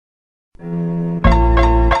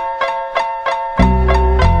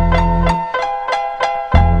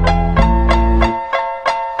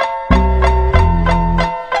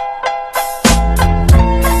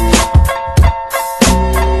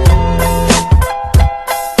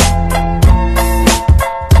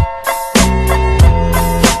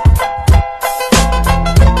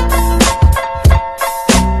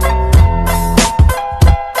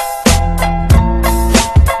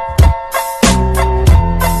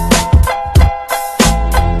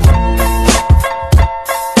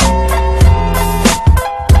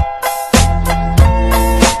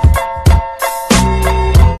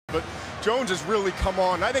Has really come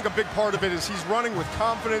on. I think a big part of it is he's running with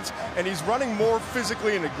confidence and he's running more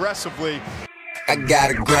physically and aggressively. I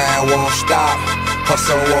gotta grind, won't stop,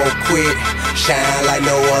 hustle, won't quit, shine like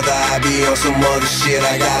no other, I be on some other shit.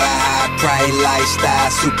 I got a high price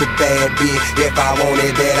lifestyle, super bad bitch. If I want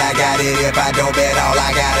it, bet I got it. If I don't, bet all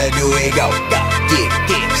I gotta do is go, get,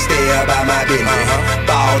 stay about my business,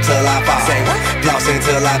 ball till I fall, floss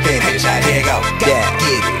until I finish. I here go, get,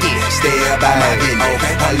 stay about my business.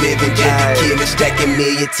 I live in jet the killer, stacking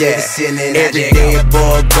millions to the ceiling. Every day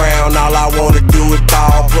above ground, all I wanna do is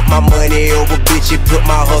ball. Put my money over bitch, and put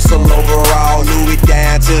my hustle overall. Louis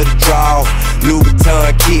down to the draw, Louis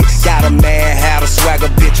Vuitton kicks. Got a mad hat, a swagger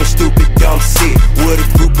bitch, I'm stupid dumb sick. With a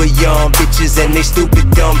group of young bitches and they stupid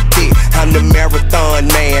dumb thick. I'm the marathon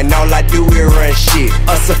man, all I do is run shit.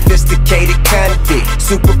 A sophisticated convict,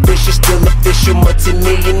 superficial, still official,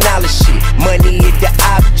 multi-million-dollar shit. Money is the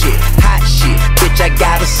object, hot shit. Bitch, I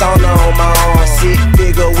got a sauna on my arm, sick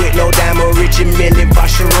figure with no diamond, rich and million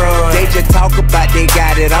Vacheron. They just talk about they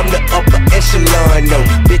got it, I'm the upper echelon. No,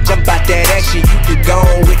 bitch, I'm about that action, you can go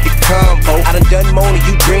on with the convo. I done more than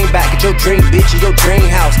you dream back, get your dream bitch in your dream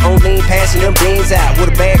house. Only passing them beans out,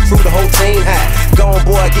 with a bag crew, the whole team high. Go on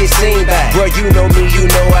boy, get seen back. Bro, you know me, you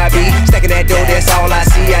know I be stacking that dough, that's all I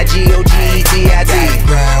see. I-G-O-G-E-T-I-D.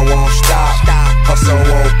 Grind won't stop, hustle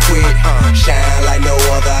won't quit, shine like no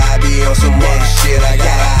other, I be on some other shit. I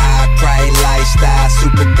got a high price lifestyle,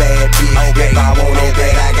 super bad bitch. If I want it,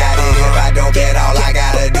 bet I got it. If I don't, bet all I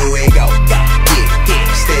gotta do is go, get,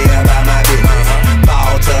 stay about my business,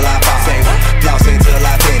 ball till I fall, floss until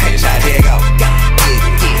I finish. I here go,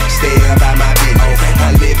 get, stay about my business.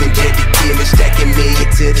 I live in jet the killer, stacking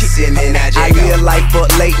millions to the ceiling. I real life up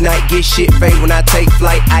late night, get shit fade. When I take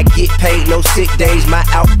flight, I get paid, no sick days. My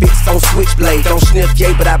outfits on switchblade, don't sniff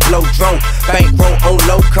yay, but I blow drone. Bankroll on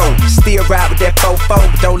loco, still ride with that fofo,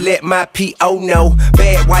 but don't let my P.O. know.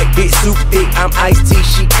 Bad white bitch, super thick, I'm iced tea,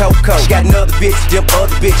 she cocoa. She got another bitch, them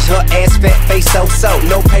other bitches, her ass fat, face so-so.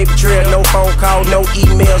 No paper trail, no phone call, no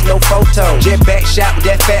emails, no photos. Jet back shot with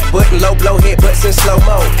that fat button, low blow head butts in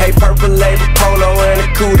slow-mo. Hey, purple label, polo and a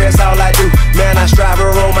cool, that's all I do. Man, I strive to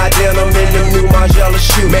roll my denim in them new Margiela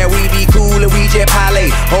shoes. Man, we be cool and we jet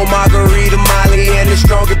parlay on margarita, Molly, and the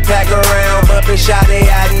strongest pack around. Bumpin' Sade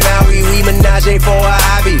out in Maui, we menage for a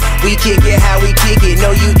hobby. We kick it how we kick it,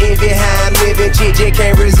 know you envy how I'm living. Chick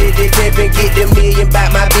can't resist it, pimpin', get the million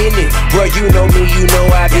back my business. Bro, you know me, you know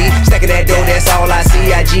I be stacking that dough, that's all I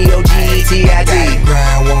see. I-G-O-G-E-T-I-D.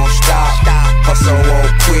 Grind won't stop, hustle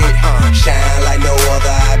won't quit, shine like no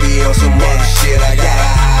other, I be on some other shit. I got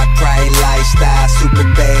a high price lifestyle, super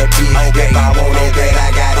bad bitch. If I want it, bet I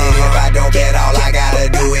got it. If I don't, bet all I gotta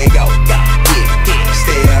do is go, get,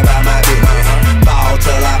 stay about my business, ball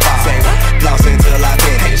till I fall, floss until I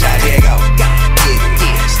finish. I here go, get,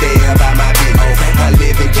 stay about my business. I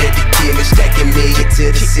live in jet the killer, stacking millions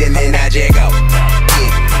to the ceiling. I just go,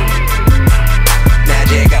 get, now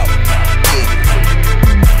just go, get,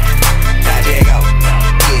 now just go,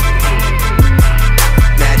 get,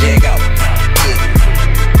 now just go, get,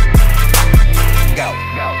 go,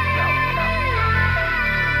 go,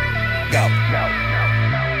 go,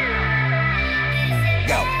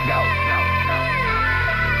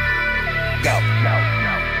 go, go.